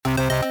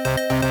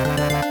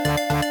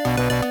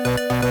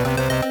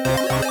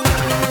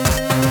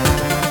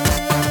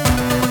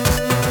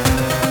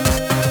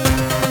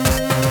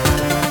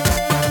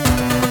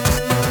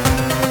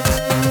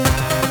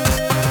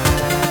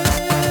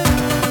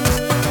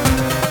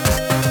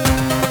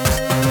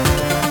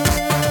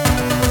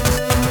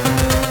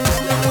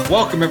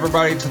Welcome,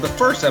 everybody, to the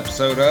first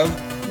episode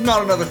of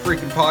Not Another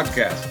Freaking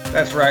Podcast.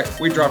 That's right,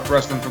 we dropped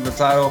wrestling from the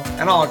title,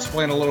 and I'll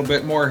explain a little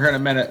bit more here in a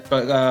minute.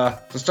 But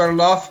to start it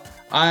off,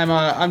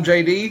 I'm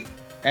JD,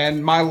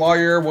 and my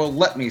lawyer will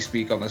let me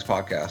speak on this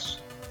podcast.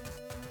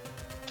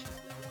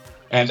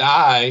 And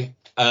I,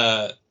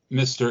 Mr.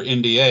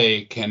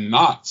 NDA,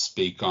 cannot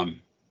speak on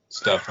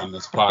stuff on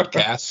this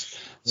podcast.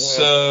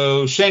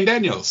 So, Shane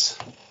Daniels.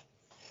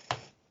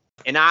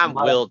 And I'm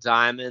Will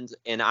Diamond,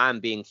 and I'm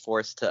being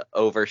forced to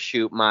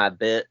overshoot my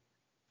bit.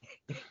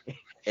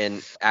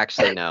 And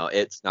actually, no,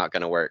 it's not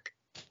going to work.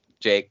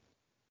 Jayke.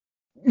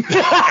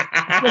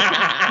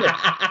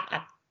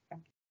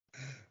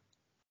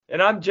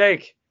 And I'm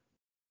Jayke.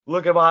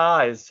 Look at my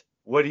eyes.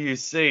 What do you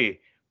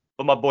see?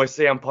 Well, my boy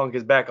CM Punk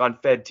is back on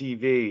Fed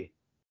TV.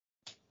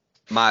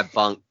 My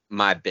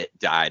bit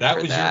died That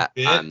for was that.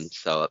 your bit? I'm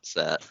so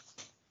upset.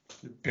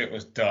 The bit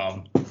was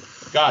dumb.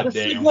 God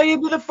damn. Segue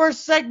into the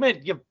first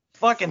segment, you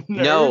fucking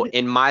nerd. No,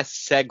 and my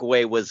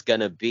segue was going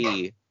to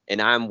be,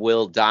 and I'm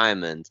Will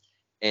Diamond,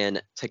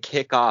 and to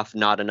kick off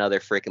Not Another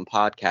Freaking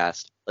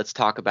Podcast, let's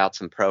talk about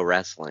some pro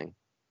wrestling.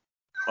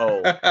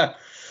 Oh.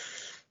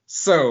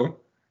 So,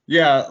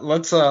 yeah,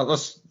 let's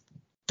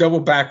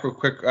double back real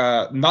quick.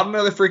 Not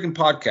Another Freaking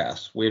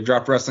Podcast. We have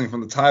dropped wrestling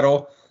from the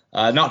title.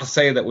 Not to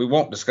say that we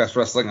won't discuss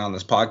wrestling on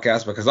this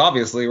podcast, because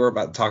obviously we're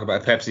about to talk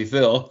about Pepsi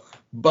Phil,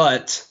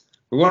 but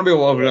we want to be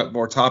able to open up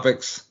more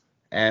topics,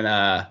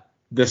 and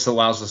this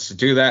allows us to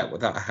do that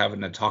without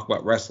having to talk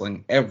about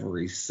wrestling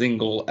every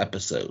single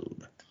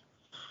episode.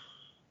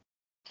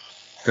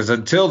 Because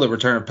until the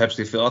return of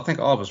Pepsi Phil, I think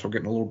all of us were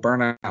getting a little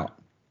burnt out.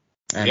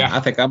 And Yeah. I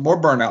think I'm more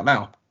burnt out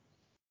now.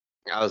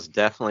 I was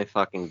definitely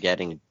fucking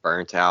getting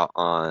burnt out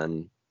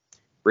on.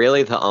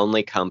 Really, the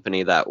only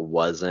company that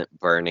wasn't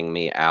burning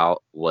me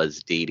out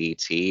was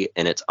DDT,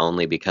 and it's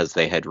only because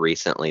they had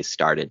recently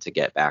started to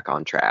get back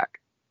on track.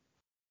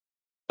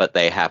 But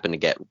they happened to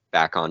get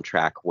back on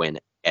track when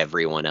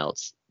everyone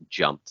else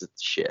jumped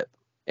ship.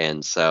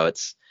 And so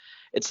it's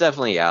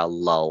definitely a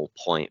lull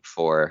point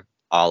for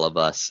all of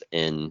us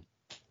in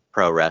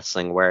pro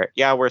wrestling where,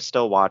 yeah, we're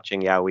still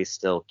watching, yeah, we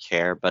still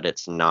care, but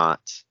it's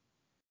not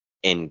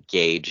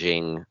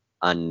engaging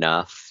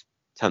enough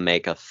to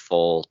make a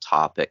full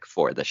topic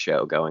for the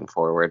show going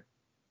forward.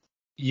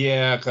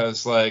 Yeah,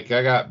 because I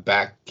got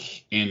back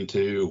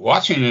into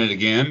watching it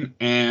again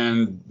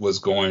and was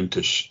going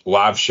to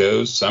live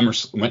shows.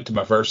 Went to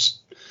my first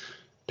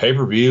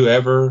pay-per-view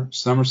ever,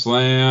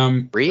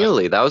 SummerSlam.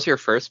 Really? That was your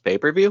first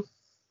pay-per-view?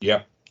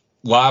 Yep,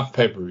 live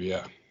pay-per-view,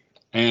 yeah.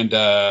 And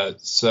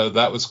so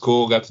that was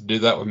cool. Got to do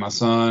that with my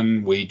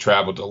son. We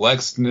traveled to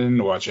Lexington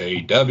to watch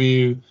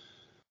AEW.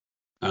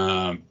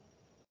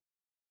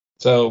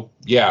 So,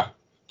 yeah,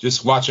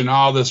 just watching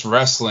all this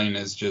wrestling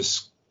is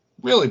just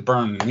really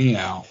burning me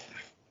out.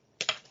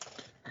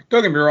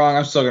 Don't get me wrong,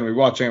 I'm still going to be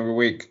watching every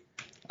week.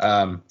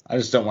 I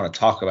just don't want to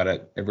talk about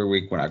it every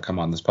week when I come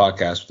on this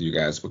podcast with you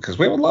guys, because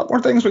we have a lot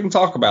more things we can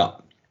talk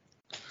about.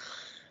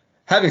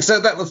 Having said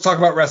that, let's talk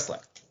about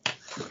wrestling.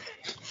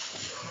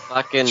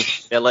 Fucking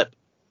Philip.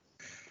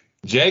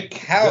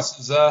 Jayke,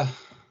 this is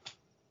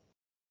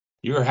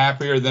you were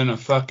happier than a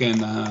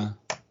fucking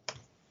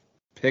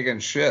pig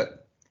and shit.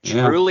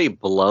 Yeah. Truly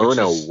blown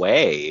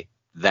away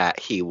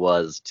that he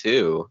was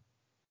too.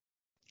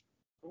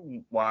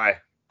 Why?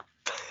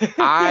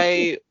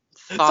 I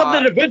thought,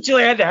 Something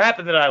eventually had to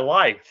happen that I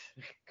liked.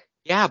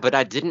 yeah, but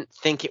I didn't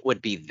think it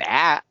would be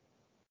that.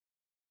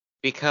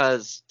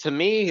 Because to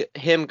me,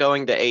 him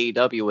going to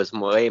AEW was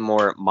way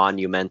more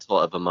monumental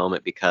of a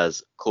moment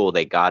because, cool,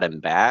 they got him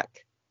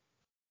back.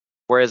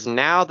 Whereas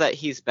now that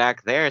he's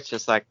back there, it's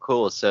just like,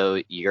 cool,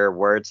 so your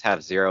words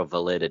have zero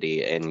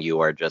validity and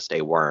you are just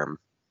a worm.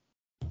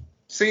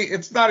 See,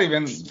 it's not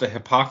even the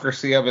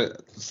hypocrisy of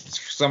it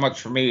so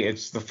much for me.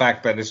 It's the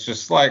fact that it's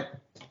just like,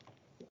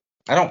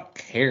 I don't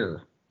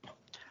care.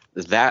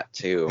 That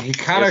too. He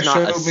kind of There's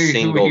not showed a me who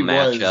single he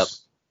matchup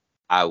was.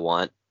 I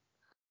want.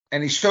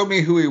 And he showed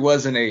me who he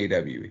was in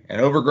AEW.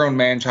 An overgrown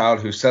man-child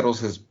who settles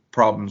his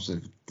problems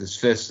with his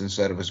fists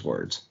instead of his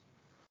words.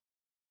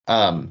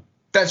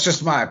 That's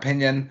just my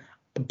opinion.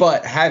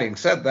 But having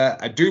said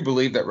that, I do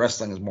believe that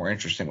wrestling is more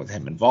interesting with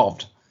him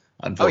involved,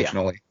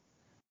 unfortunately.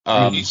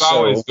 He's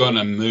always going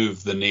to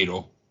move the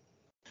needle.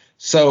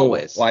 So,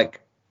 Always.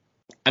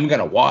 I'm going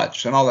to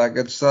watch and all that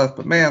good stuff.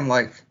 But, man,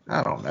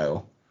 I don't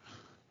know.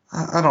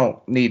 I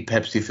don't need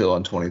Pepsi Phil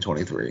in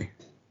 2023.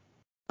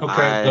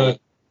 Okay,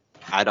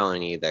 I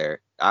don't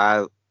either.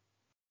 I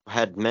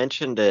had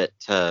mentioned it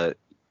to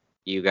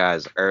you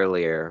guys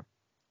earlier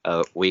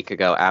a week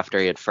ago after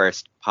he had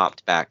first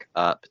popped back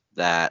up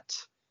that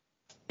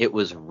it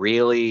was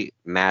really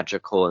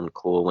magical and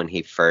cool when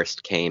he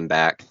first came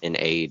back in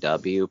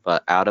AEW.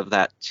 But out of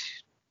that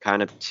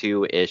kind of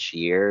 2-ish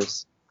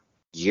years,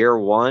 year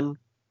one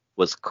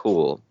was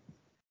cool.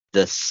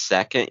 The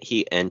second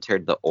he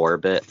entered the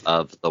orbit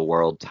of the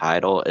world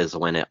title is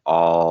when it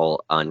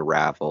all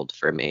unraveled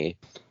for me.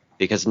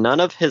 Because none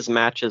of his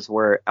matches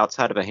were,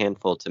 outside of a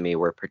handful to me,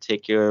 were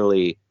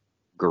particularly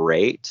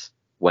great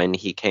when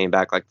he came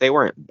back. Like, they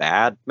weren't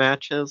bad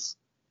matches,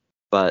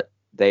 but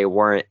they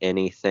weren't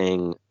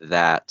anything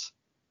that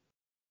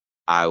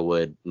I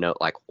would note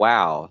like,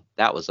 wow,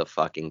 that was a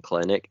fucking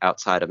clinic,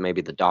 outside of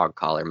maybe the dog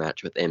collar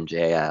match with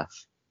MJF.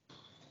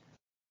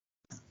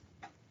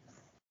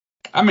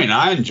 I mean,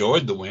 I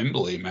enjoyed the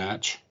Wembley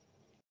match.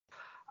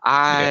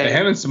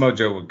 Him and Samoa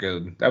Joe were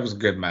good. That was a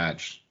good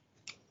match.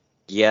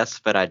 Yes,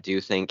 but I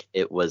do think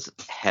it was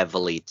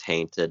heavily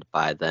tainted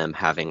by them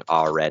having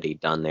already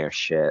done their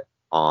shit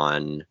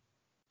on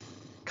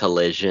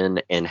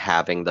Collision and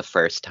having the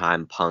first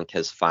time Punk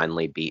has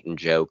finally beaten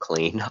Joe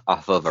clean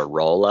off of a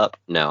roll-up.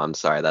 No, I'm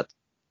sorry, that's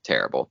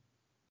terrible.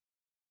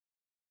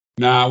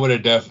 No, I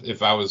would have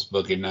if I was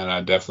booking that,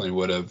 I definitely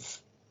would have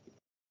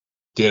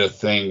did a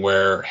thing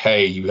where,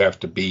 hey, you have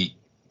to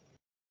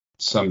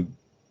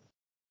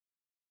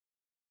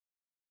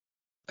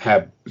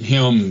have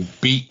him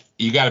beat,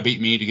 you got to beat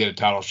me to get a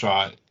title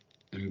shot,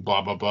 and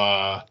blah, blah,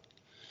 blah,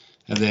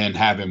 and then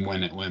have him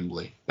win at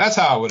Wembley. That's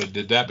how I would have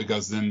did that,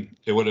 because then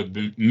it would have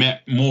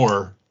meant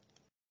more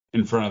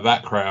in front of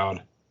that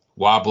crowd.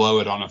 Why blow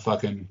it on a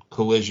fucking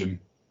Collision?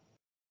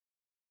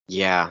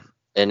 Yeah,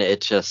 and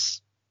it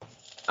just,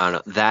 I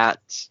don't know, that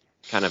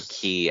kind of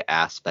key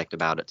aspect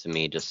about it to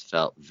me just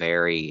felt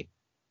very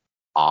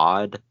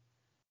odd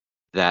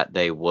that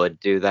they would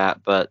do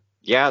that. But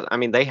yeah, I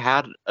mean, they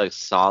had a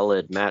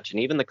solid match, and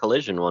even the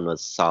Collision one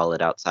was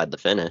solid outside the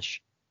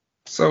finish.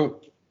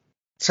 So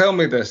tell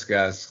me this,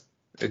 guys,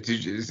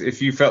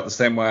 if you felt the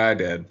same way I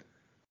did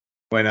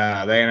when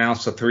they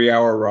announced a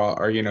 3-hour Raw,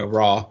 or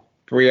Raw,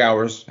 3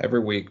 hours every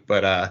week,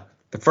 but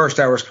the first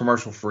hour is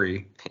commercial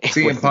free.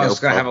 CM Punk's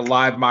gonna have a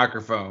live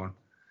microphone,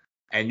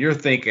 and you're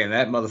thinking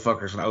that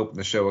motherfucker's gonna open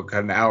the show and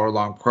cut an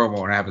hour-long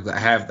promo and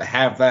have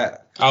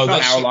that. Oh,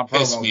 that hour-long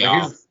pissed me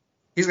off.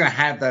 He's gonna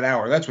have that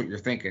hour. That's what you're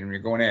thinking when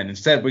you're going in.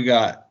 Instead, we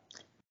got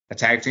a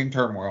tag team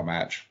turmoil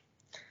match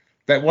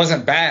that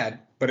wasn't bad,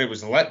 but it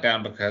was a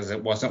letdown because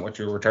it wasn't what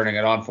you were turning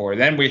it on for.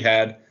 Then we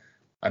had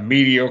a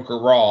mediocre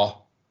Raw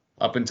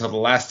up until the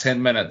last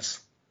 10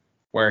 minutes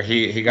where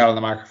he got on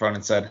the microphone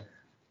and said,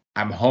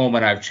 "I'm home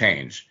and I've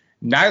changed."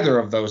 Neither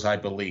of those I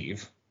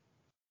believe.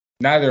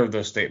 Neither of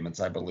those statements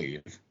I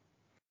believe.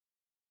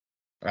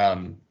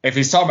 If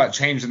he's talking about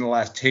change in the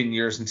last 10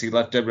 years since he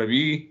left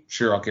WWE,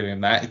 sure, I'll give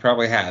him that. He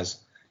probably has.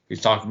 If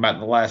he's talking about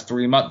in the last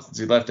 3 months since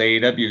he left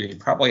AEW, he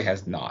probably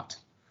has not.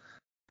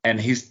 And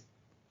the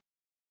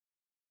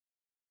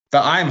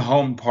 "I'm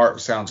home" part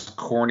sounds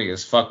corny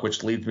as fuck,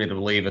 which leads me to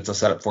believe it's a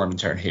setup for him to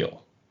turn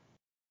heel.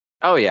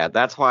 Oh yeah,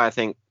 that's why I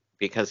think,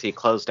 because he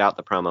closed out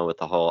the promo with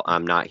the whole,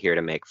 "I'm not here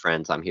to make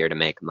friends, I'm here to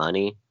make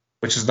money."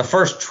 Which is the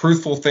first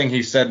truthful thing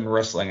he said in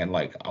wrestling in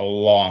like a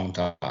long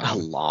time. A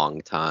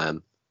long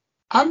time.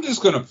 I'm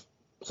just going to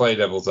play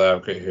devil's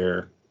advocate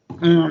here.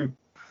 I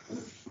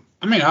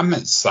mean, I'm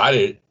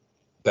excited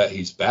that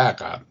he's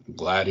back. I'm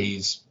glad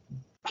he's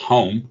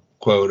home,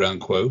 quote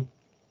unquote.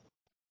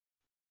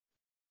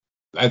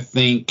 I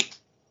think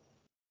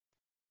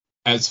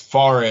as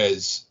far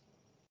as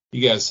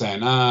you guys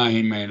saying,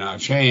 he may not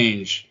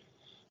change.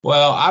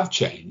 Well, I've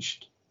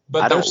changed.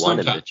 But I don't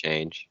want him to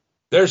change.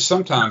 There's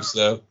sometimes,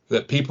 though,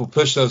 that people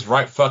push those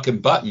right fucking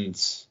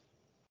buttons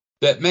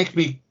that make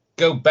me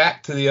go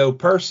back to the old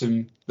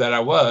person that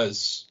I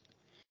was.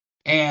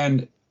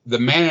 And the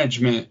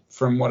management,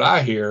 from what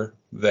I hear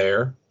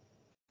there,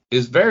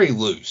 is very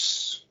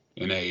loose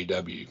in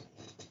AEW.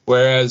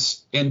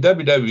 Whereas in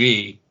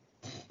WWE,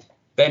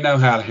 they know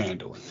how to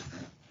handle it.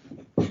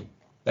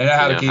 They know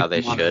how to keep how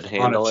they should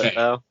handle it,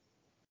 though?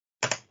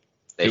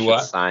 They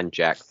should sign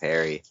Jack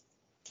Perry.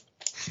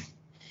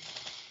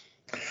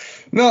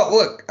 No,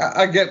 look,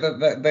 I get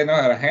that they know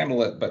how to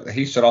handle it, but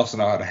he should also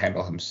know how to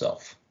handle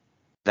himself.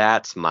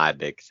 That's my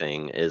big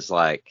thing, is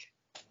like,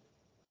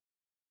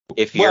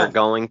 if you're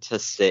going to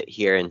sit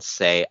here and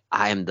say,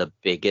 I am the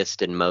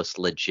biggest and most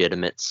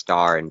legitimate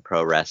star in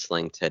pro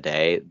wrestling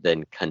today,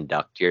 then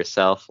conduct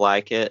yourself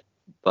like it.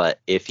 But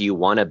if you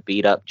want to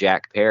beat up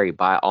Jack Perry,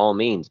 by all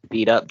means,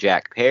 beat up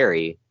Jack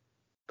Perry,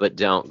 but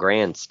don't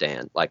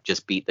grandstand. Like,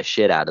 just beat the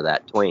shit out of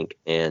that twink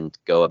and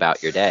go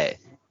about your day.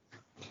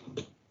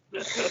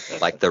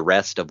 Like the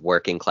rest of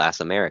working class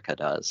America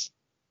does.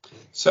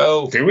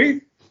 So, do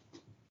we?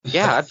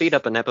 Yeah, I beat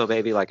up a Nepo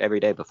baby like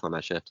every day before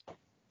my shift.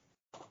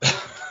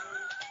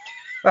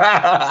 So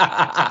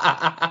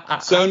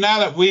now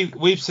that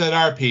we've said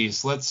our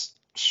piece, let's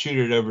shoot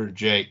it over to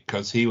Jayke,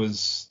 because he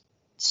was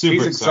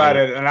super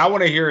excited, and I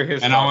want to hear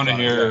his. And I want to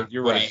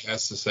hear what he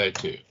has to say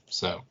too.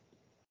 So,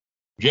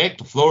 Jayke,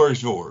 the floor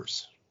is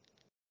yours.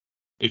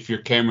 If your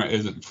camera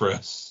isn't for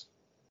us.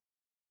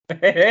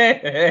 Are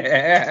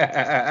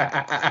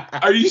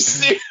you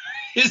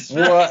serious?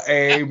 What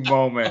a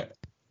moment.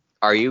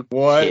 Are you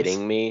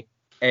kidding me?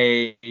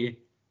 A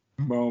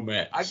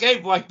moment. I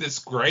gave like this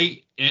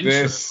great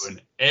intro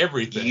and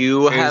everything.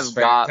 You have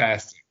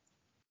fantastic.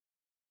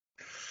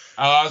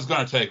 Oh, I was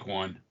going to take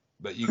one,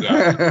 but you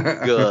got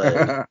it.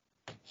 Good.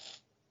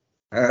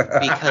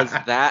 Because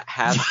that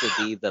has to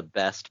be the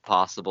best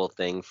possible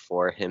thing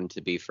for him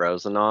to be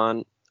frozen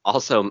on.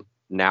 Also,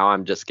 now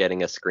I'm just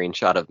getting a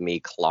screenshot of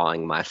me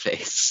clawing my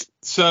face.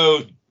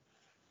 So,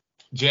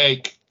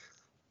 Jake,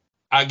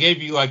 I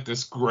gave you like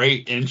this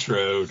great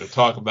intro to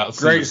talk about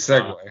Great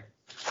CM Punk. segue.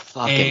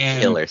 Fucking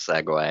And killer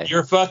segue.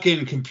 Your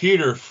fucking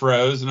computer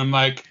froze, and I'm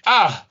like, We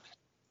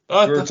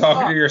were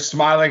talking to your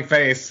smiling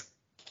face.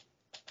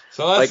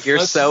 So like you're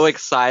so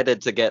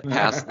excited to get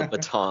past the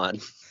baton.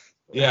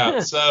 Yeah,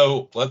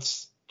 so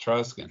let's try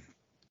this again.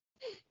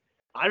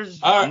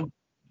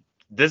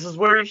 This is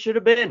where he should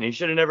have been. He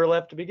should have never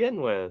left to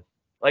begin with.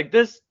 Like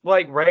this,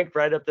 like ranked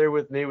right up there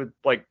with me with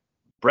like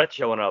Brett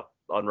showing up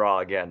on Raw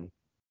again.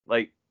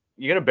 Like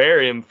you're gonna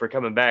bury him for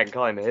coming back and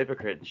calling him a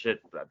hypocrite and shit.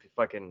 That'd be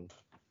fucking.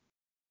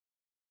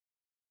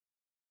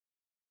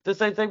 The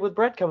same thing with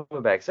Brett coming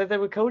back. Same thing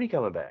with Cody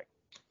coming back.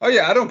 Oh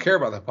yeah, I don't care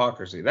about the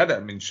hypocrisy. That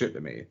doesn't mean shit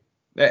to me.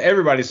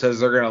 Everybody says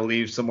they're gonna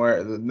leave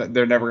somewhere.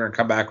 They're never gonna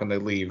come back when they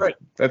leave. Right.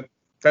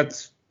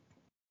 That's.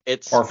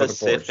 It's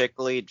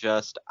specifically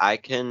just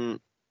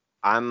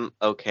I'm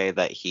okay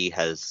that he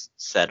has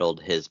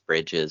settled his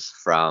bridges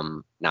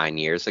from 9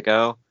 years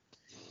ago.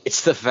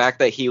 It's the fact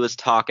that he was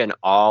talking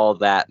all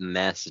that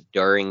mess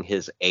during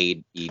his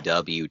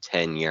AEW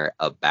tenure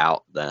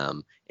about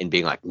them and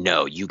being like,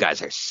 no, you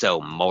guys are so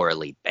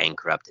morally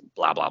bankrupt and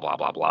blah, blah, blah,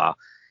 blah, blah.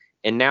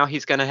 And now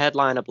he's going to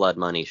headline a Blood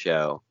Money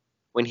show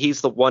when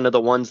he's one of the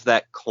ones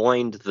that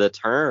coined the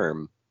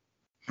term.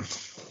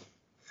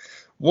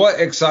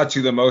 What excites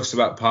you the most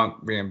about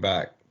Punk being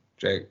back,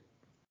 Jake?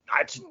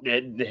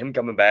 Him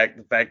coming back,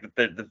 the fact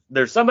that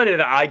there's somebody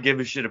that I give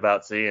a shit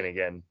about seeing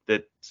again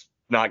that's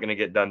not going to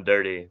get done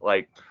dirty.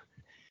 Like,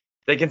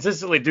 they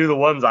consistently do the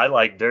ones I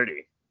like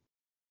dirty.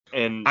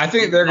 And I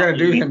think they're going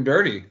to do him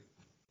dirty.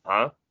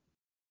 Huh?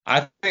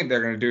 I think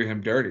they're going to do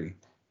him dirty.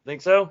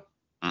 Think so?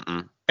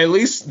 Mm-mm. At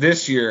least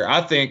this year.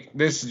 I think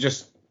this is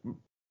just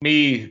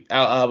me.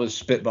 I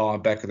was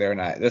spitballing Becca there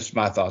tonight. This is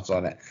my thoughts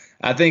on it.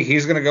 I think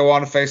he's going to go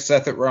on to face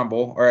Seth at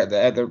Rumble or at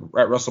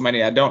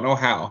WrestleMania. I don't know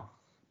how,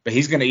 but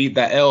he's going to eat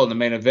that L in the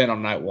main event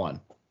on night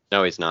one.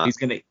 No, he's not. He's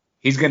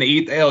going to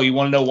eat the L. You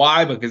want to know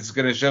why? Because it's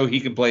going to show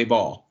he can play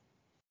ball.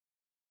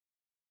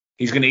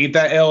 He's going to eat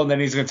that L, and then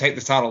he's going to take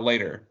the title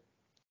later.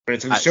 But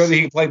it's going to show that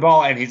he can play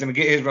ball, and he's going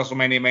to get his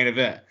WrestleMania main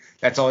event.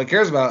 That's all he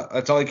cares about.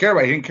 That's all he cared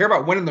about. He didn't care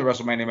about winning the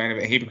WrestleMania main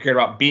event. He cared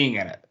about being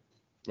in it.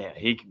 Yeah,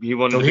 he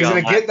wanted. So to he's be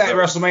going to get that show.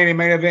 WrestleMania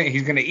main event.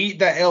 He's going to eat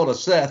that L to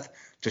Seth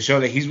to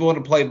show that he's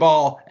willing to play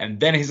ball, and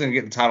then he's going to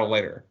get the title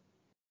later.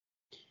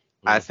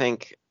 I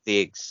think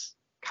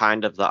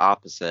kind of the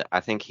opposite. I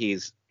think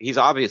he's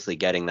obviously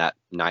getting that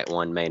night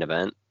one main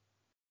event.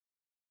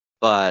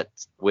 But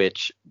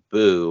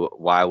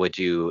why would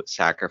you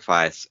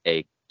sacrifice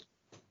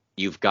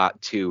you've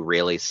got two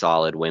really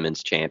solid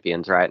women's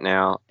champions right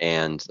now,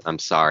 and I'm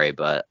sorry,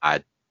 but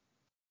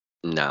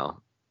no.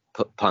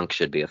 Punk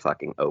should be a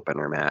fucking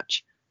opener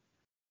match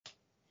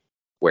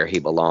where he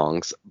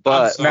belongs.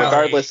 But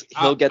regardless,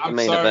 he'll get the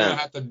main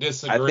event.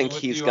 I think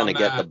he's going to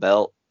get the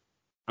belt.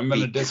 I'm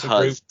going to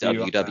disagree with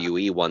because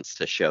WWE wants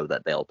to show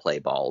that they'll play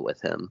ball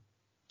with him.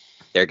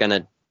 They're going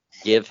to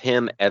give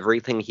him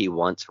everything he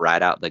wants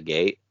right out the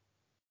gate,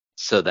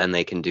 so then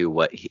they can do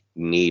what he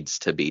needs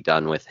to be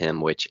done with him,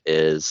 which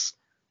is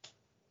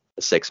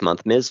a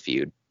 6-month Miz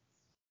feud.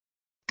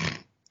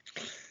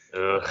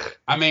 Ugh.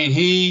 I mean,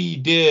 he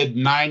did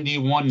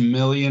 91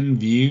 million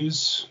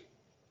views,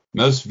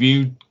 most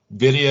viewed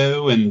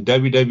video in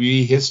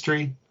WWE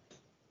history.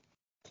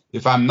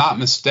 If I'm not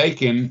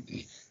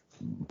mistaken,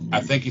 I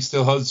think he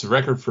still holds the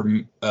record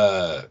for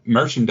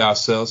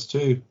merchandise sales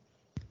too.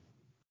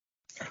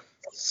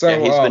 So yeah,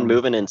 he's been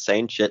moving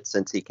insane shit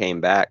since he came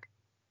back.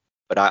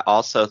 But I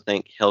also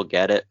think he'll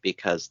get it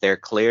because they're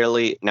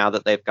clearly, now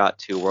that they've got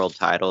 2 world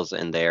titles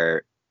and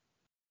they're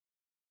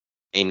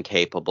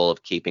incapable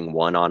of keeping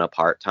one on a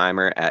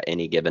part-timer at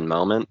any given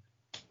moment.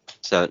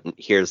 So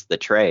here's the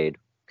trade.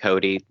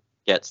 Cody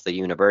gets the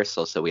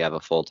Universal, so we have a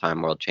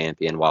full-time world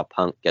champion, while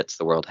Punk gets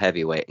the world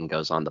heavyweight and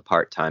goes on the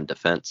part-time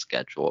defense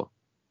schedule.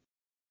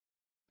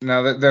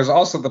 Now, there's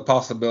also the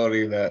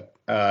possibility that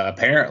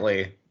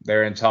apparently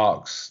they're in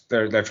talks.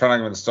 They're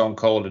trying with Stone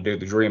Cold to do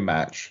the dream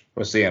match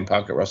with CM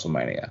Punk at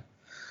WrestleMania.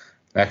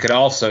 That could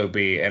also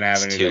be an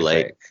avenue too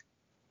late. Take.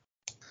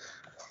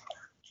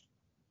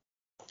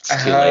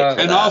 It's too late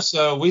for and that.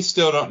 Also, we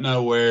still don't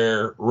know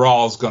where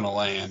Raw's going to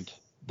land.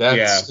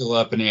 That's still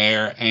up in the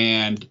air,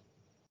 and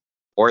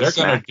or they're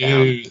going to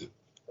do.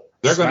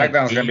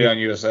 SmackDown's going to be on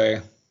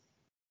USA.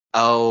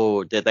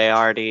 Oh, did they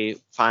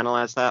already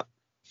finalize that?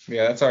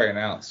 Yeah, that's already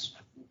announced.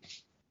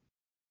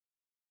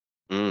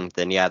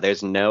 Then yeah,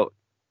 there's no.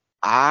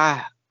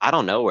 I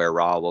don't know where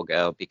Raw will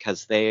go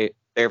because they're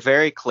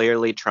very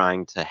clearly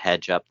trying to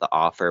hedge up the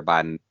offer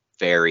by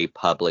very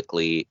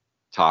publicly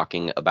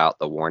talking about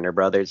the Warner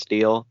Brothers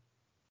deal.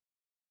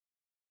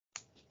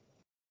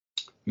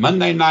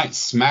 Monday Night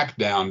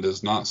SmackDown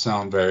does not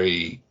sound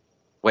very.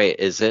 Wait,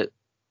 is it?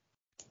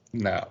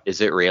 No. Is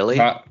it really?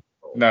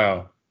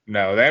 No.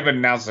 They haven't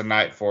announced a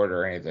night for it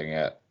or anything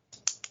yet.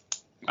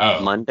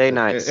 Oh. Monday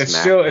Night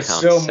SmackDown. It's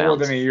still more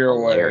than a year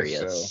away.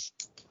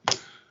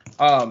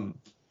 So.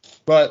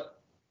 But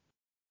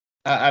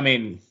I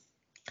mean,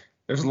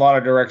 there's a lot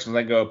of directions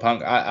they go.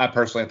 Punk, I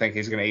personally think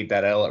he's going to eat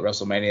that L at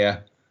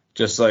WrestleMania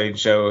just so he can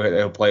show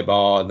he'll play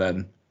ball, and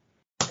then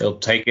he'll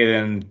take it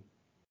in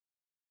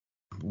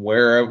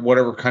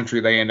whatever country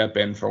they end up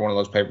in for one of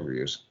those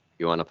pay-per-views.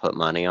 You want to put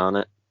money on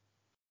it?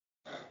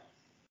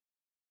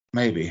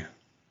 Maybe.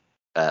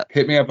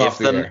 Hit me up off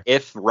the air.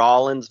 If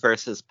Rollins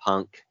versus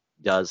Punk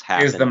does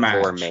happen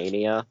for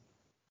Mania,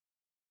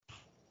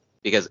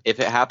 because if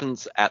it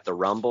happens at the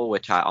Rumble,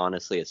 which I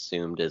honestly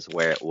assumed is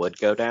where it would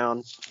go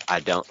down, I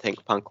don't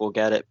think Punk will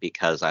get it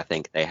because I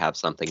think they have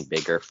something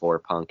bigger for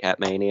Punk at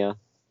Mania.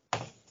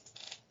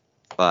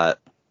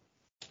 But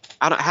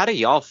how do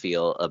y'all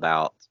feel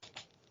about,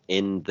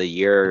 in the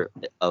year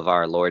of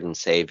our Lord and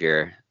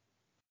Savior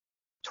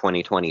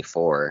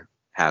 2024,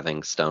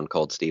 having Stone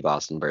Cold Steve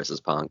Austin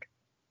versus Punk?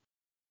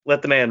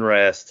 Let the man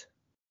rest.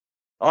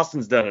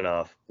 Austin's done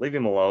enough. Leave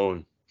him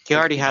alone. He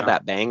already had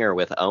that banger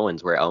with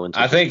Owens where Owens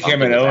was I think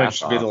him and Owens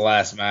should be off. the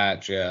last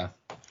match, yeah.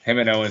 Him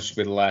and Owens should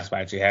be the last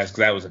match he has because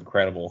that was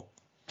incredible.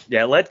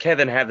 Yeah, let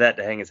Kevin have that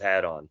to hang his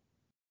hat on.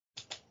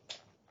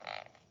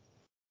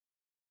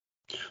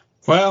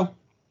 Well,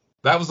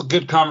 that was a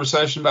good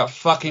conversation about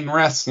fucking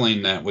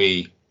wrestling that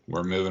we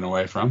were moving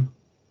away from.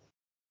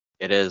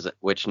 It is,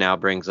 which now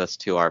brings us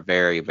to our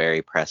very,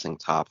 very pressing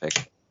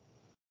topic.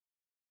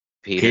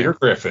 Peter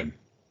Griffin.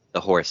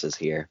 The horse is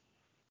here.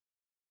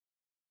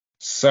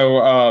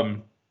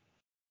 So,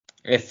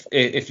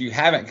 if you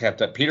haven't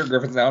kept up, Peter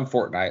Griffin's now in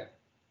Fortnite.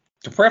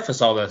 To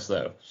preface all this,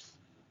 though,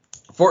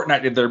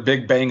 Fortnite did their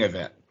Big Bang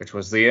event, which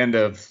was the end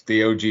of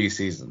the OG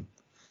season.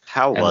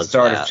 How and was the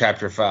start that? of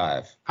Chapter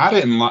 5. I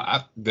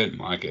didn't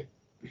like it.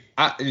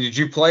 Did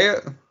you play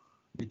it?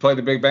 You played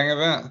the Big Bang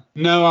event?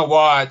 No, I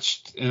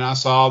watched and I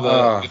saw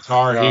the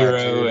Guitar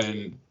Hero dude.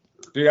 and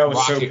Dude, I was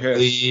Rocket so pissed.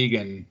 League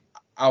and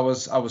I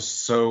was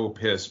so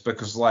pissed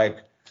because like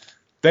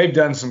they've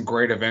done some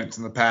great events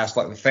in the past,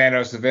 like the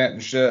Thanos event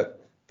and shit.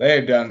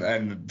 They've done,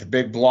 and the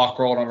big block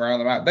rolling around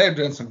the map. They've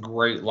done some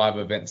great live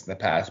events in the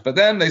past, but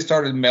then they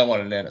started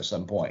mailing it in at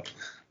some point.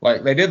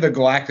 Like they did the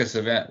Galactus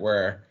event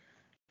where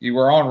you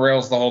were on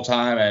rails the whole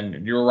time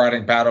and you were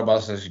riding battle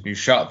buses. You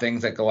shot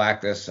things at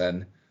Galactus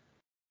and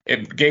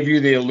it gave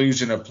you the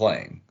illusion of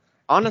playing.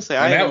 Honestly,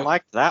 I even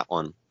liked that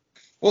one.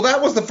 Well,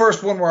 that was the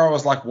first one where I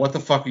was like, what the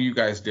fuck are you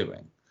guys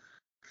doing?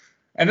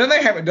 And then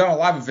they haven't done a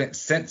live event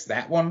since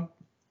that one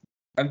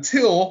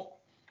until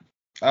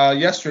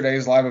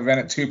yesterday's live event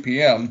at 2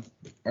 p.m.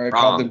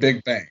 Called the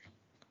Big Bang.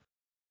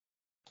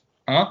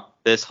 Huh?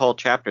 This whole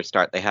chapter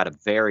start, they had a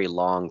very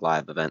long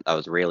live event that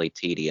was really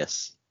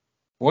tedious.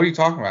 What are you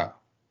talking about?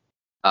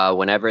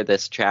 Whenever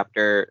this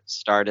chapter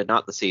started,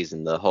 not the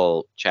season, the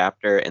whole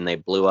chapter, and they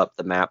blew up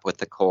the map with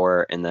the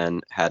core and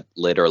then had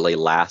literally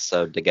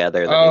lassoed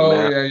together the new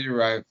map. Yeah, you're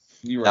right.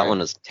 That one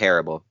was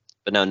terrible.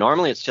 But no,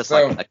 normally it's just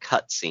like a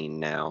cutscene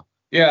now.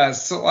 Yeah,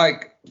 so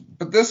like,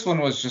 but this one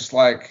was just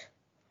like,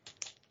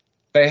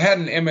 they had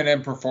an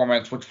Eminem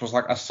performance, which was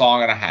like a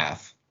song and a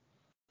half.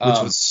 Which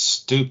was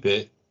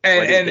stupid.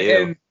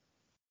 And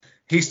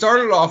he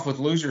started off with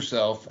Lose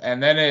Yourself,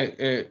 and then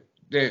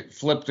it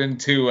flipped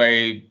into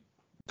a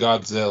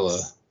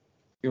Godzilla.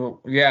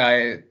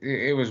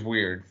 It was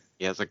weird.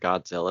 He has a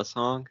Godzilla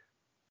song?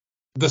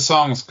 The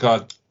song's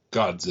called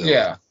Godzilla.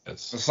 Yeah,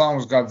 yes. The song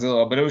was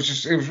Godzilla, but it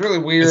was really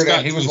weird. It's got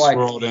and he was like,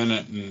 swirled in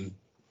it, and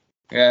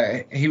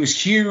yeah, he was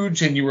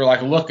huge, and you were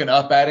like looking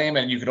up at him,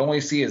 and you could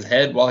only see his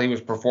head while he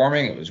was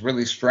performing. It was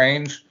really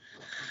strange.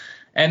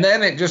 And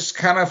then it just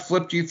kind of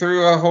flipped you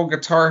through a whole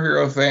Guitar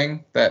Hero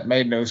thing that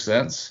made no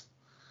sense.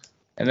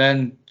 And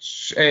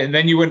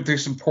then you went through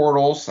some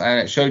portals, and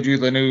it showed you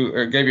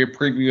gave you a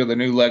preview of the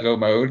new Lego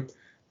mode.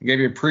 It gave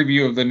you a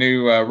preview of the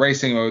new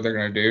racing mode they're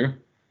going to do.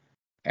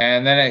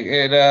 And then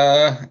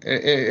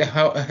it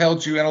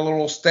held you in a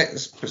little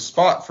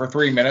spot for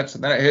 3 minutes,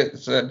 and then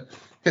it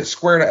hit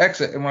square to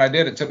exit. And when I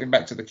did, it took me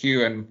back to the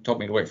queue and told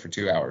me to wait for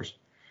 2 hours.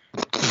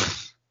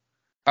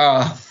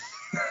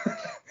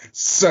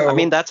 So I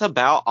mean, that's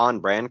about on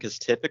brand because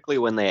typically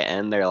when they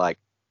end, they're like,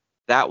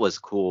 "That was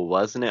cool,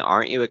 wasn't it?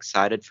 Aren't you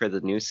excited for the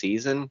new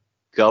season?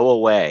 Go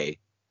away."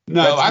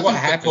 No, I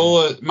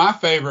think my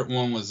favorite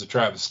one was the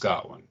Travis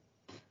Scott one.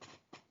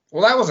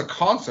 Well, that was a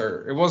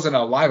concert. It wasn't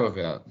a live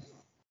event.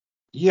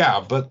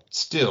 Yeah, but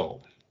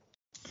still.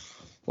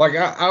 Like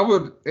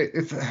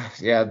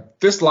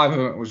this live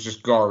event was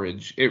just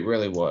garbage. It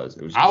really was.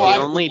 It was. I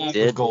only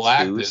did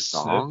Galactus. 2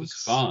 songs. It was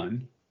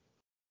fun.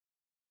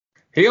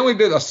 He only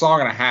did a song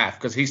and a half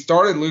because he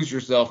started Lose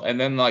Yourself and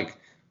then like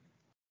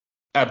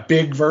a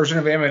big version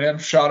of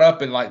Eminem shot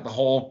up and like the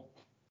whole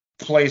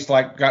place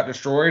like got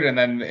destroyed and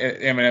then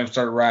Eminem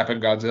started rapping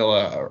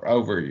Godzilla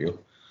over you.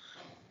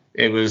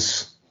 It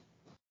was.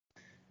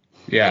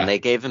 Yeah. And they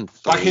gave him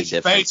 3 like his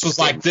different face was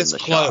like this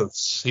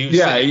close.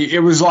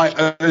 It was like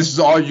this is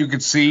all you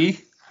could see.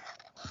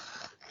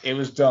 It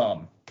was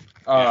dumb.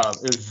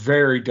 It was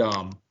very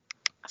dumb.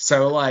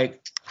 So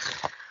like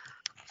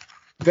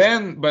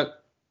but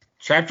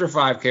Chapter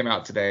 5 came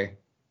out today.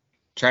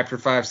 Chapter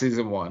 5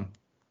 Season 1.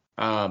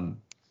 I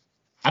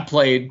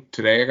played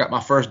today. I got my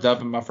first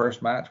dub in my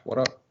first match. What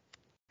up?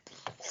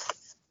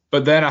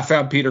 But then I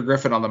found Peter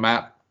Griffin on the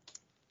map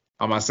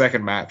on my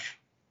second match,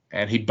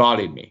 and he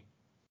bodied me.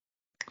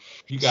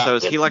 So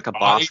is he like a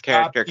boss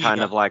character,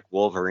 kind of like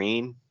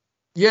Wolverine?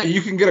 Yeah,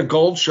 you can get a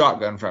gold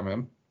shotgun from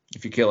him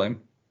if you kill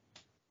him.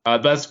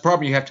 That's the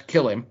problem. You have to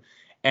kill him.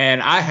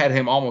 And I had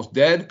him almost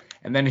dead,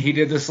 and then he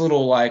did this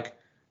little like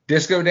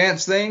disco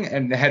dance thing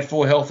and had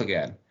full health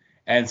again.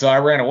 And so I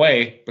ran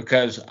away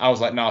because I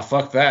was like, nah,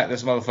 fuck that.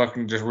 This motherfucker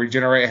can just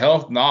regenerate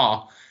health.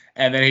 Nah.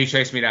 And then he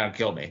chased me down and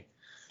killed me.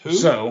 Who?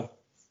 So,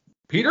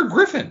 Peter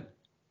Griffin.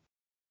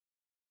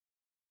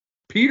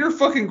 Peter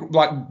fucking,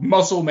 like,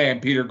 muscle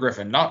man Peter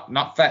Griffin.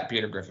 Not fat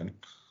Peter Griffin.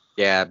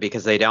 Yeah,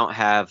 because they don't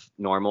have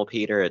normal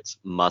Peter. It's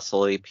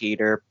muscly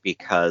Peter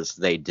because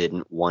they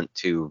didn't want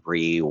to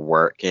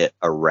rework it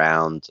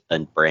around a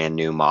brand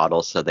new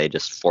model. So they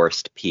just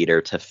forced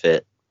Peter to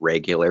fit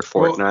regular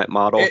Fortnite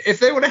model. If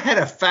they would have had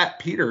a fat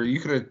Peter, you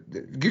could have,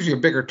 it gives you a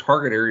bigger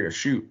target area to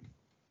shoot.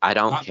 I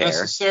don't Not care.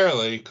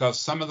 necessarily, because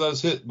some of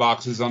those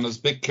hitboxes on those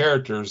big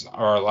characters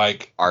are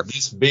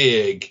this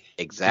big.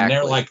 Exactly. And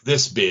they're like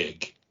this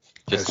big.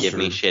 Just give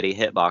me shitty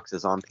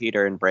hitboxes on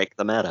Peter and break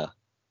the meta.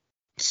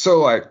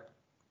 So, like,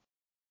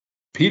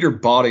 Peter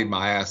bodied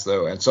my ass,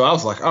 though. And so I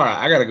was like, all right,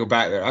 I got to go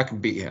back there. I can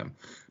beat him.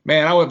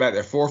 Man, I went back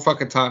there 4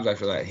 fucking times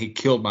after that. He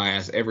killed my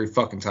ass every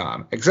fucking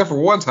time. Except for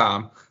one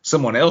time,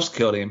 someone else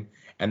killed him.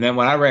 And then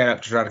when I ran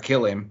up to try to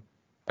kill him,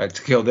 to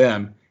kill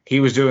them, he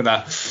was doing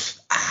the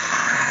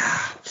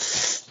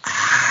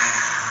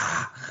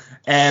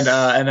and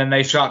then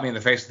they shot me in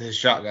the face with his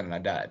shotgun and I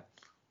died.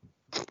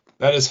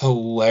 That is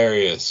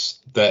hilarious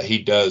that he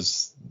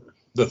does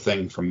the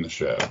thing from the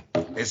show.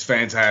 It's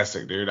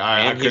fantastic, dude.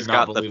 I could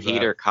not believe that. And he's got the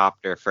Peter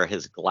copter for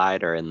his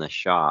glider in the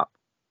shop.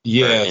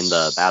 Yes. In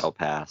the battle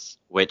pass,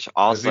 which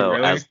also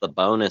as the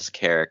bonus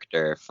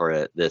character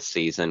for this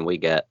season, we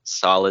get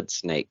Solid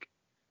Snake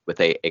with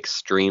a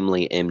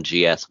extremely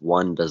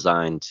MGS1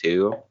 design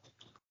too.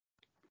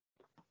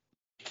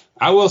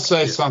 I will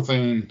say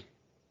something.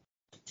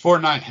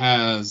 Fortnite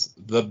has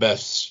the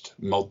best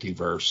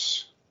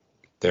multiverse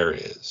there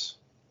is.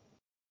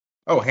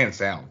 Oh, hands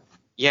down.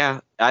 Yeah,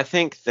 I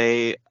think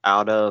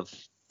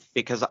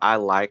because I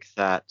like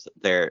that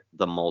the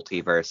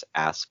multiverse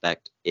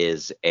aspect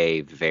is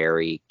a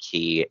very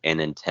key and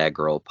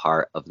integral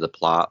part of the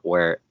plot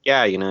where,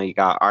 yeah, you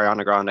got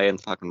Ariana Grande and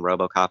fucking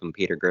RoboCop and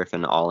Peter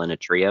Griffin all in a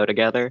trio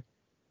together.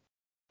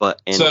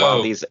 But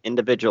while these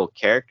individual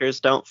characters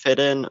don't fit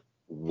in,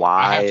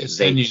 why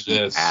they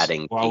keep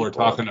adding while people. We're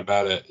talking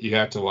about it, you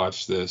have to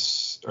watch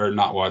this, or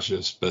not watch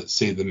this, but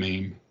see the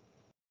meme.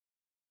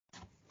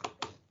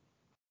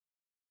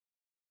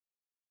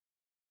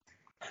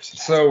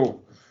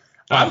 So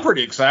I'm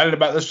pretty excited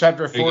about this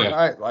chapter of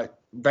Fortnite. Like,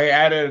 they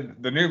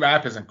added, the new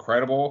map is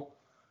incredible.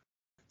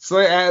 So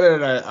they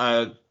added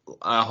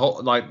a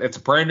whole, like, it's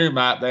a brand new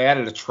map. They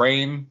added a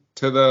train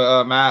to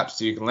the map,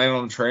 so you can land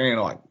on the train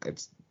and, like,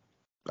 it's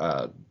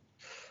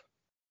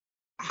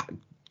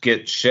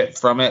get shit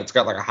from it. It's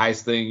got like a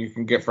heist thing you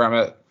can get from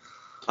it.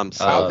 I'm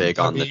so big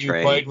on the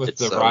train. You played with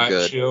the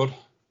riot shield?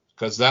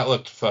 Because that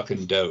looked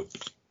fucking dope.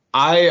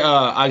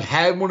 I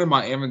had one in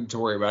my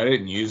inventory, but I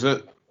didn't use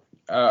it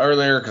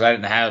earlier because I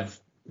didn't have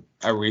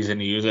a reason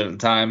to use it at the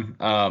time.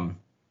 But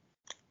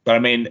I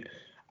mean,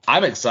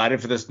 I'm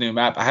excited for this new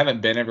map. I haven't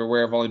been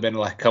everywhere. I've only been to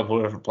like a couple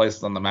of different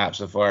places on the map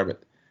so far,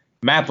 but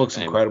map looks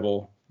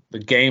incredible. The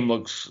game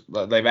looks,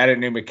 they've added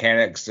new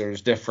mechanics.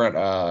 There's different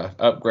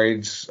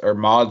upgrades or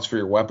mods for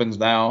your weapons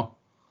now.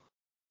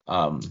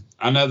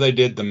 I know they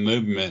did the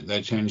movement.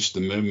 They changed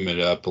the movement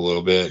up a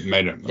little bit.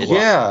 Made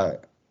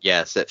it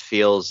Yes, it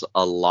feels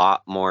a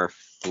lot more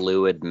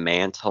fluid.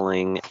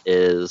 Mantling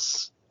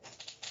is...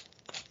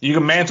 You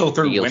can mantle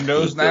through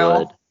windows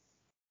now.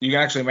 You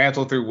can actually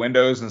mantle through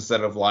windows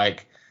instead of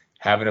like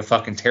having to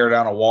fucking tear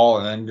down a wall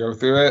and then go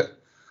through it.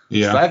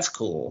 Yeah. So that's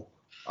cool.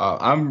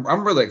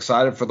 I'm really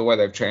excited for the way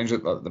they've changed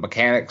it. The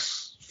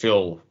mechanics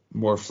feel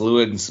more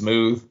fluid and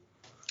smooth.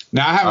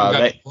 Now, I haven't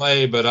got to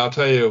play, but I'll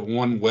tell you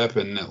one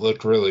weapon that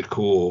looked really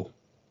cool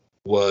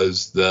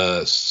was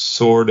the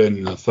sword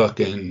and the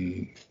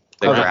fucking...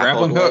 The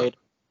grappling hook?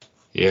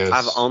 Yes.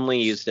 I've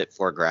only used it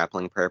for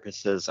grappling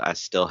purposes. I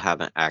still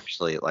haven't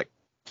actually, like,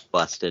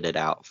 busted it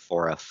out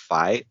for a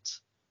fight.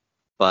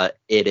 But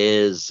it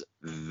is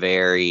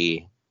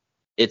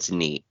it's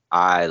neat.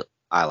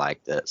 I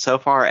liked it. So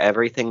far,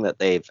 everything that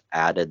they've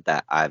added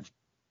that I've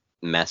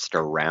messed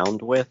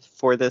around with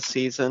for this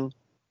season,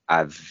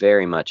 I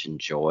very much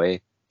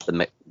enjoy.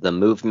 The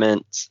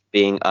movements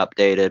being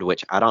updated,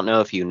 which I don't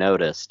know if you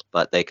noticed,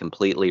 but they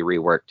completely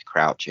reworked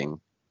crouching.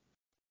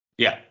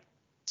 Yeah.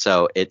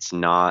 So it's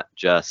not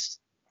just...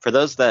 For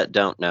those that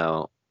don't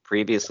know,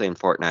 previously in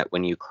Fortnite,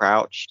 when you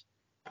crouched,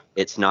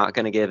 it's not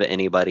going to give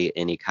anybody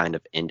any kind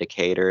of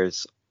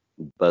indicators,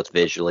 both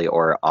visually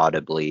or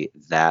audibly,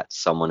 that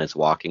someone is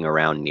walking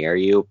around near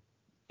you,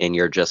 and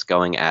you're just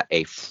going at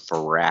a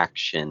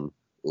fraction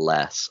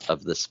less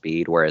of the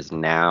speed, whereas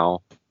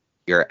now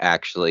you're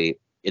actually,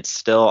 it's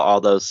still all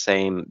those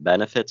same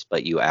benefits,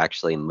 but you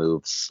actually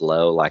move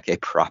slow like a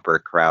proper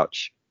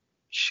crouch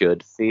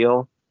should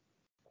feel.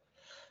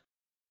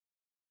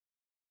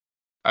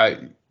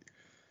 I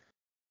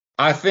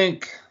I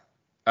think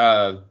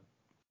I'm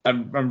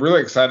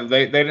really excited.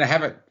 They didn't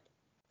have it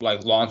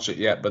like launched it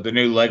yet, but the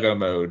new Lego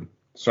mode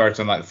starts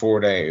in like 4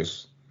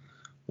 days.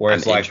 Where I'm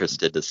it's like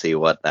interested to see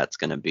what that's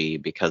going to be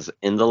because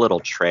in the little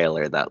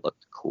trailer that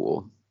looked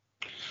cool.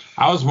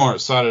 I was more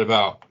excited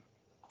about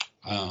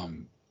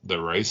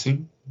the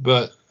racing,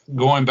 but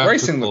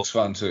racing looks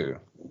fun too.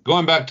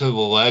 Going back to the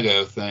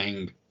Lego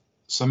thing,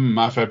 some of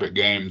my favorite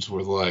games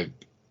were like,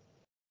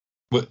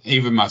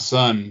 even my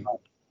son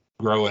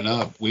growing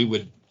up, we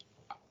would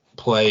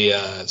play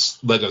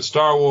Lego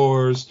Star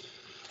Wars,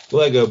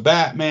 Lego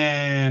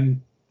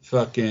Batman,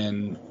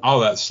 fucking all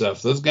that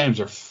stuff. Those games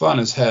are fun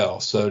as hell.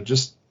 So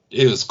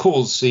it was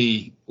cool to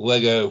see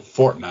Lego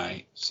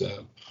Fortnite.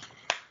 So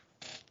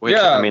Which,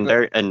 yeah, I mean,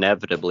 they're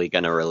inevitably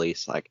going to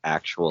release like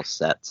actual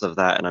sets of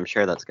that, and I'm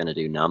sure that's going to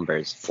do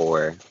numbers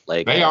for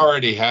Lego. They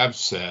already have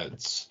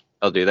sets.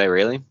 Oh, do they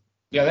really?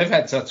 Yeah, they've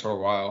had sets for a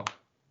while.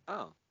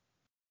 Oh.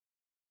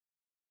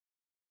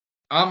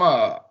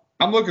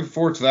 I'm looking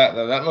forward to that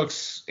though. That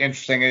looks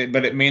interesting,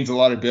 but it means a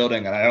lot of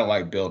building, and I don't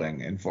like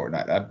building in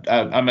Fortnite.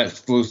 I'm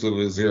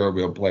exclusively a zero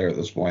build player at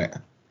this point.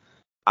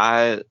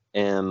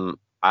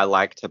 I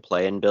like to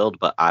play and build,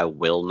 but I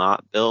will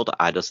not build.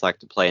 I just like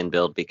to play and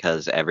build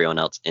because everyone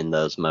else in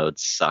those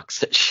modes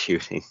sucks at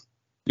shooting.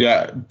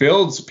 Yeah,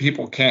 builds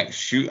people can't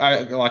shoot.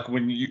 I like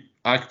when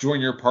I join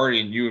your party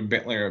and you and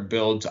Bentley are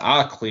builds.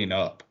 I clean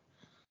up.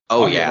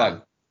 Oh yeah.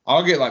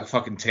 I'll get like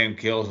fucking 10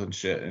 kills and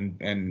shit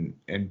in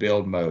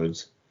build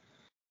modes.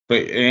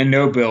 But in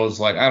no builds,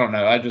 like I don't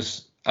know.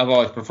 I've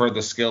always preferred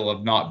the skill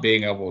of not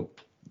being able.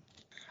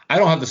 I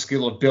don't have the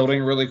skill of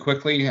building really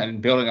quickly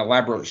and building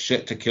elaborate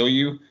shit to kill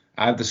you.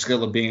 I have the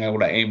skill of being able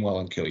to aim well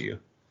and kill you.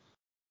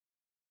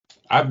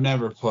 I've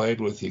never played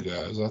with you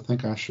guys. I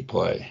think I should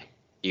play.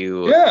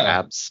 You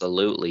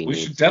absolutely We need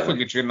should definitely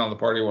get you in on the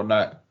party one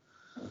night.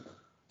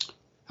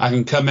 I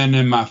can come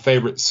in my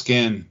favorite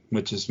skin,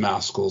 which is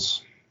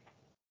Mouscles.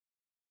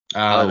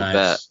 Oh,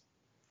 nice.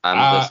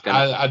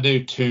 I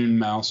do tune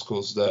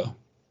Mouscles though.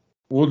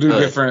 We'll do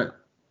different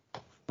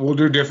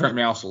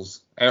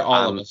Mouscles.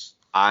 All of us.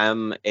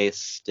 I'm a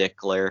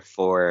stickler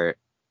for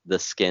the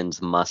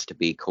skins must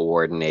be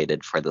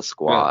coordinated for the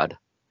squad.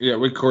 Yeah,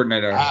 we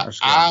coordinate our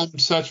skins. I'm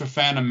such a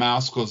fan of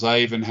Mouscles. I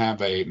even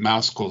have a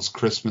Mouscles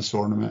Christmas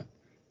ornament.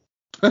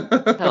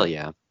 Hell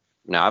yeah.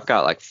 Now I've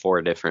got like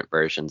 4 different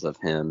versions of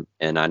him,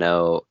 and I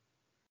know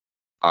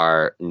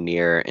our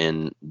near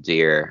and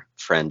dear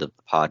friend of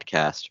the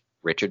podcast,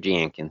 Richard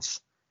Jenkins,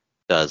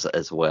 does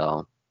as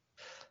well.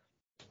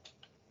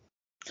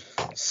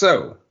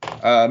 So,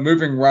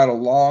 moving right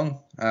along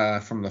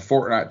from the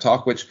Fortnite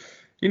talk, which,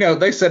 you know,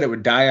 they said it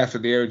would die after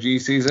the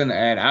OG season,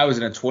 and I was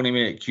in a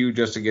 20-minute queue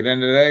just to get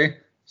in today.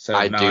 So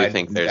I do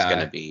think there's going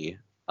to be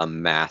a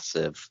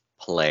massive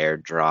player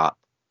drop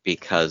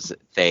because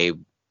they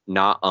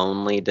not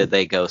only did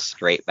they go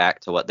straight back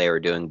to what they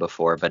were doing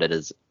before, but it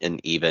is an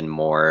even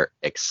more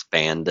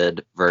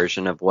expanded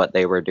version of what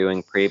they were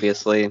doing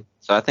previously.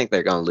 So I think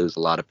they're going to lose a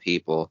lot of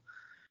people.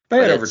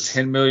 They had over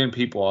 10 million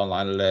people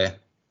online today.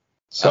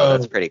 So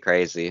that's pretty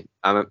crazy.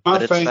 My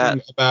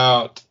thing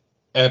about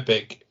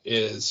Epic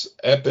is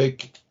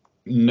Epic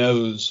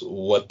knows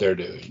what they're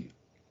doing.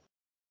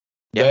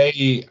 Yep.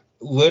 They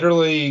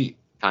literally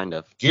kind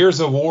of Gears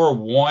of War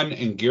 1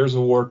 and Gears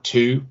of War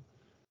 2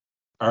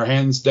 are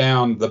hands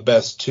down the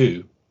best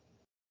 2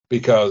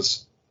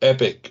 because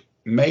Epic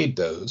made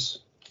those.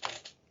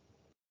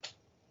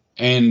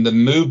 And the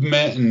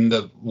movement and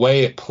the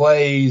way it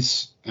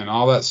plays and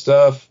all that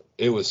stuff,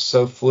 it was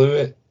so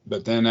fluid.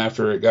 But then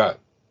after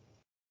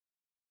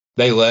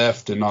they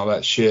left and all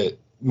that shit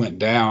went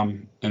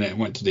down and it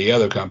went to the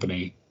other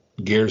company,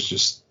 Gears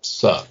just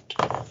sucked.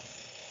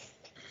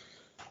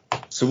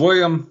 So,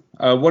 William,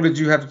 what did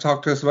you have to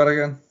talk to us about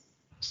again?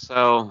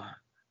 So,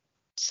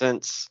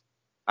 since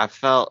I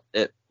felt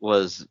it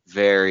was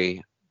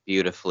very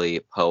beautifully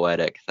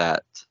poetic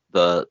that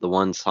the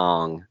one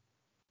song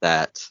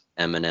that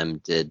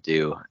Eminem did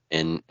do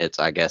in its,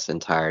 I guess,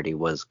 entirety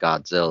was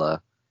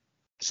Godzilla,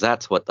 because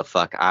that's what the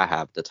fuck I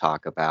have to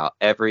talk about.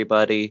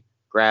 Everybody,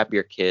 grab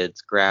your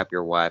kids, grab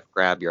your wife,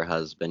 grab your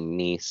husband,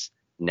 niece,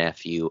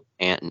 nephew,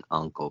 aunt and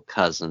uncle,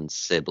 cousins,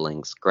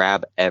 siblings,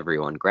 grab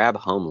everyone, grab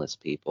homeless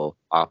people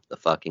off the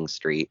fucking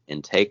street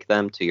and take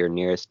them to your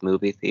nearest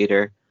movie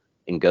theater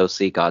and go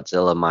see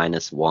Godzilla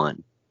Minus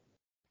One.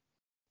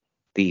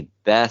 The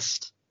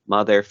best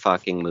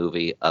motherfucking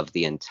movie of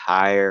the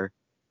entire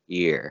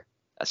year.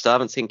 I still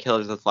haven't seen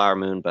Killers of the Flower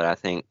Moon, but I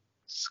think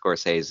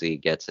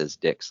Scorsese gets his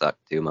dick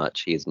sucked too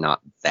much. He's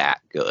not that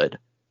good.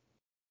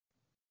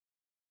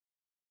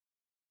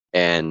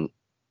 And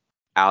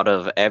out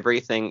of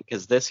everything,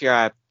 because this year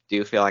I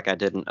do feel like I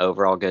did an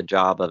overall good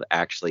job of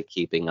actually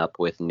keeping up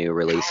with new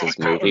releases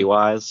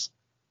movie-wise.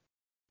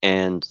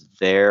 And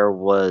there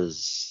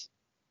was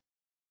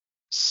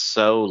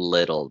so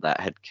little that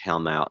had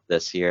come out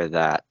this year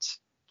that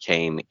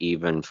came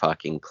even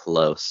fucking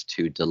close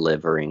to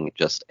delivering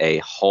just a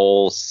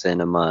whole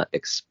cinema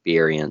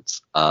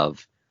experience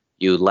of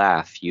you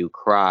laugh, you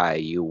cry,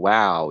 you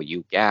wow,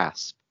 you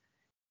gasp.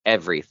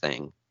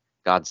 everything.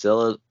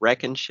 Godzilla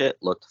wrecking shit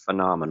looked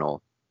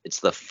phenomenal. It's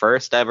the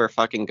first ever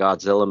fucking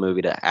Godzilla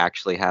movie to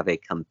actually have a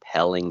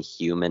compelling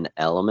human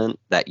element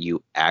that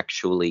you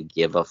actually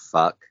give a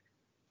fuck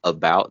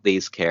about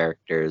these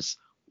characters,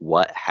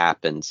 what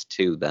happens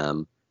to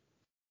them,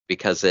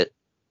 because it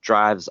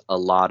drives a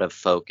lot of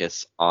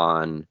focus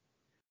on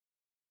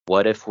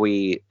what if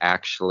we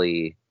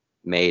actually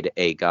made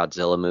a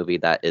Godzilla movie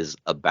that is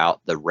about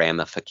the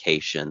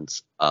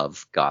ramifications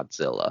of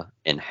Godzilla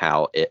and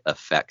how it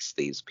affects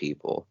these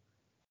people.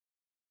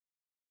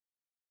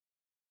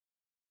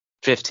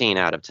 15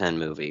 out of 10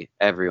 movie.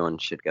 Everyone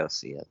should go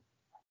see it.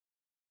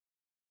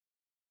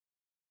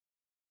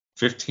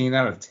 15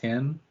 out of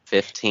 10?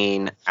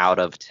 15 out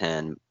of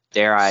 10.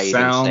 Dare I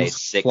even say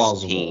 16?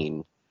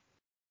 Plausible.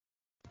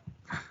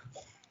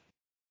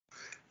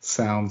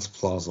 Sounds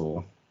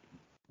plausible.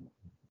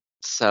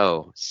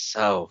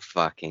 So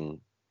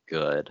fucking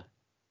good.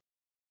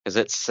 Because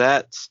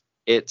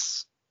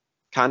it's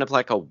kind of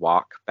like a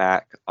walk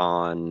back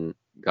on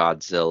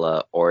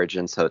Godzilla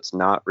origin, so it's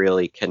not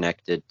really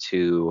connected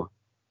to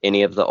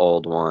any of the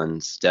old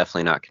ones,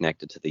 definitely not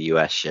connected to the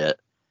US shit,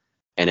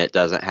 and it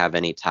doesn't have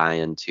any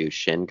tie-in to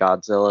Shin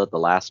Godzilla, the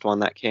last one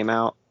that came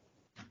out,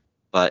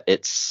 but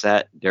it's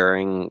set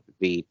during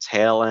the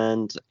tail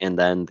end and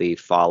then the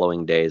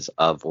following days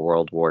of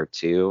World War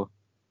II,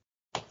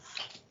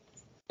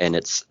 and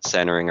it's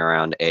centering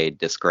around a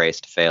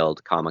disgraced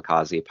failed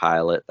kamikaze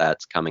pilot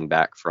that's coming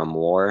back from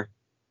war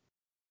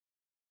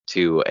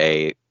to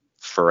a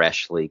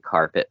freshly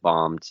carpet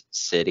bombed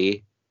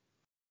city.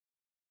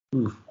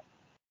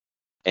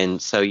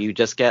 And so you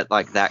just get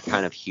like that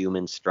kind of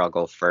human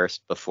struggle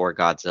first before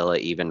Godzilla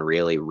even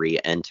really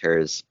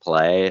re-enters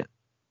play.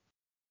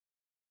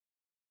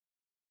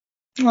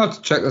 I'll have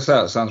to check this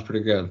out. It sounds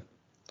pretty good.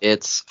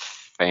 It's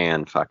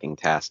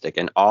fan-fucking-tastic,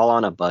 and all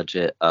on a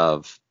budget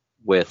of,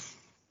 with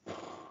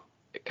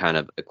kind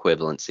of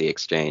equivalency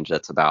exchange,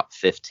 that's about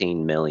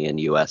 15 million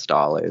US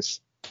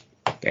dollars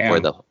for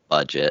the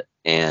budget.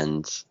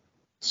 And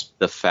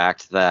the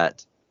fact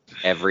that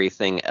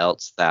everything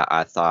else that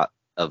I thought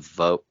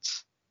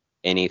evoked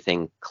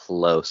anything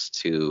close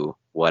to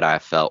what I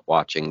felt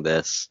watching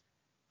this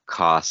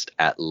cost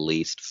at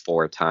least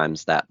 4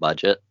 times that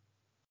budget.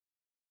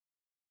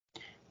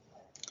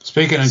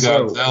 Speaking of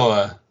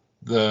Godzilla,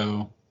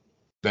 though,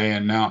 they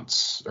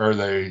announced, or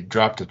they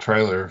dropped a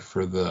trailer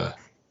for the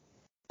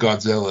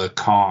Godzilla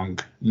Kong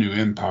New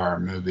Empire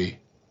movie.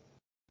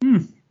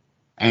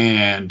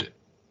 And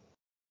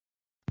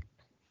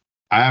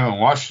I haven't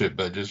watched it,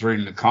 but just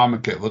reading the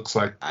comic, it looks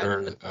like,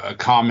 or a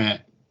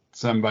comment,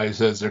 somebody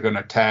says they're going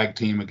to tag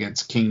team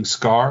against King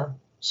Scar.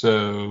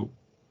 So,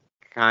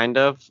 kind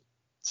of.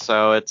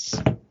 So it's,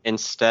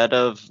 instead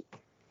of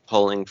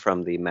pulling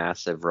from the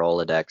massive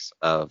Rolodex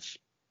of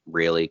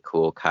really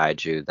cool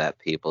kaiju that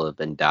people have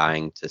been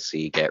dying to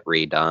see get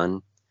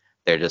redone,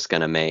 they're just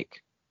going to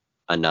make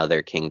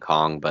another King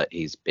Kong, but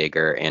he's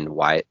bigger and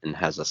white and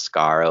has a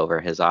scar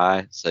over his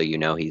eye, so you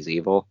know he's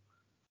evil.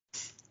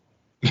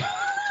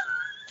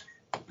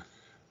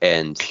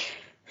 And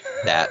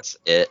that's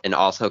it. And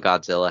also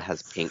Godzilla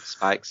has pink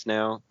spikes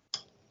now,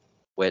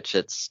 which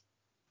it's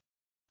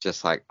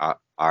just like, all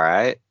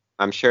right.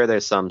 I'm sure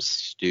there's some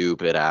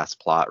stupid ass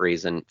plot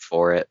reason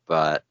for it,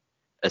 but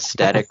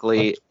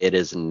aesthetically, it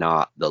is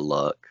not the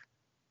look.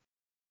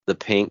 The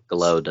pink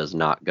glow does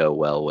not go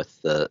well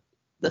with the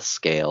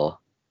scale.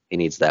 He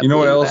needs that blue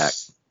back.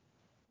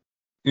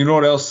 You know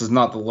what else is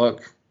not the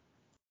look?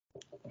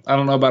 I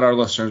don't know about our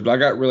listeners, but I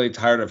got really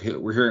tired of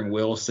we're hearing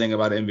Will sing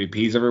about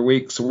MVPs every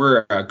week, so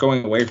we're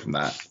going away from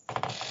that.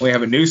 We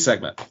have a new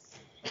segment.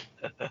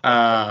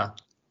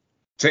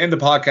 To end the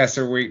podcast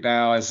every week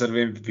now, instead of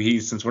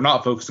MVPs, since we're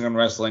not focusing on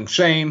wrestling,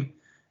 Shane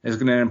is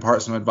going to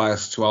impart some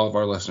advice to all of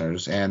our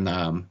listeners.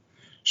 And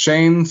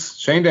Shane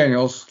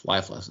Daniels,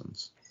 life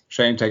lessons.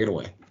 Shane, take it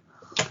away.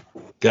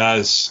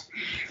 Guys,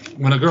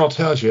 when a girl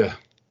tells you,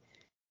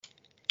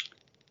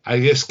 I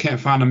just can't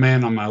find a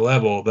man on my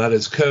level, that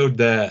is code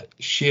that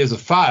she is a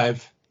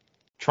 5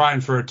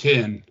 trying for a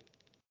 10.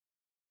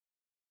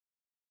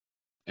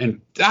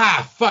 And,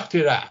 fucked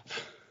it up.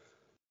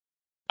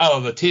 Oh,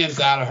 the 10's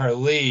out of her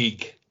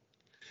league.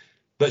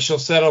 But she'll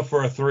settle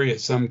for a 3 at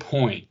some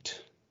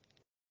point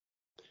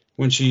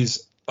when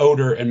she's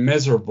older and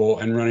miserable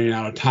and running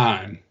out of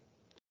time.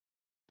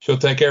 She'll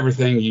take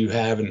everything you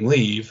have and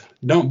leave.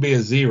 Don't be a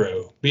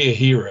 0. Be a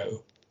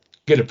hero.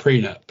 Get a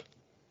prenup.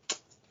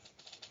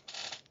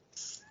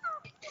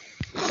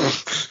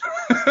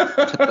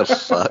 What the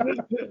fuck?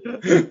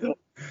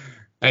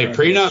 Hey,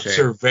 prenups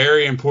are a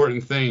very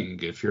important thing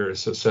if you're a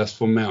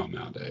successful male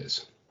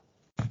nowadays.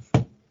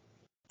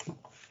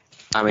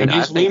 I mean,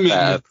 I think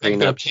that a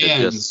prenup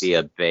should just be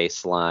a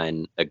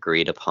baseline,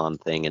 agreed upon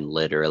thing in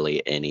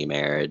literally any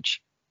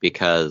marriage.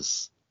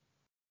 Because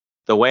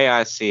the way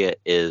I see it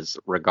is,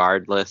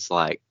 regardless,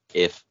 like,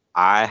 if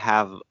I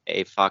have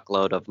a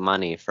fuckload of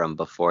money from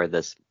before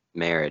this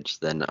marriage,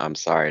 then I'm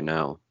sorry,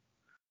 no.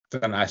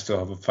 Then I still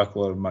have a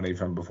fuckload of money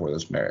from before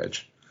this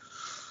marriage.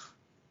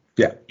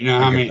 Yeah. You know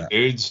how many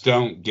dudes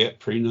don't get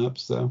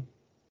prenups, though?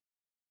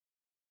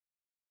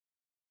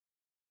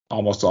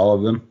 Almost all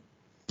of them.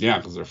 Yeah,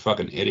 because they're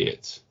fucking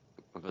idiots.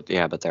 But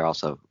they're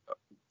also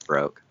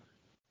broke.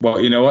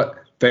 Well, you know what?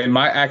 They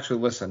might actually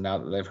listen now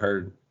that they've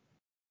heard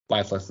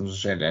Life Lessons with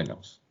Shane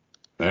Daniels.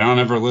 They don't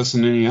ever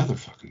listen any other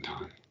fucking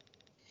time.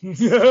 He's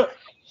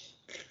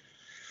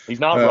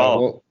not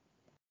wrong. Well,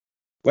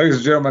 ladies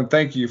and gentlemen,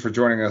 thank you for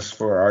joining us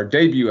for our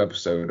debut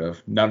episode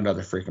of Not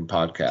Another Freaking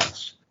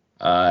Podcast.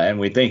 And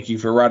we thank you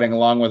for riding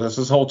along with us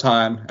this whole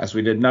time as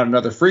we did Not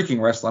Another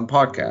Freaking Wrestling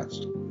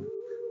Podcast.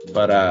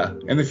 But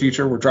in the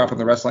future, we're dropping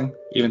the wrestling,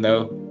 even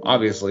though,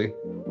 obviously,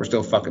 we're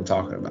still fucking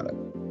talking about it.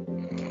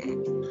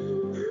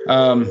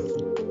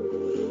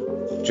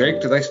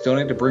 Jake, do they still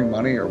need to bring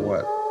money or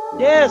what?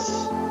 Yes!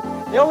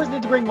 They always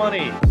need to bring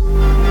money.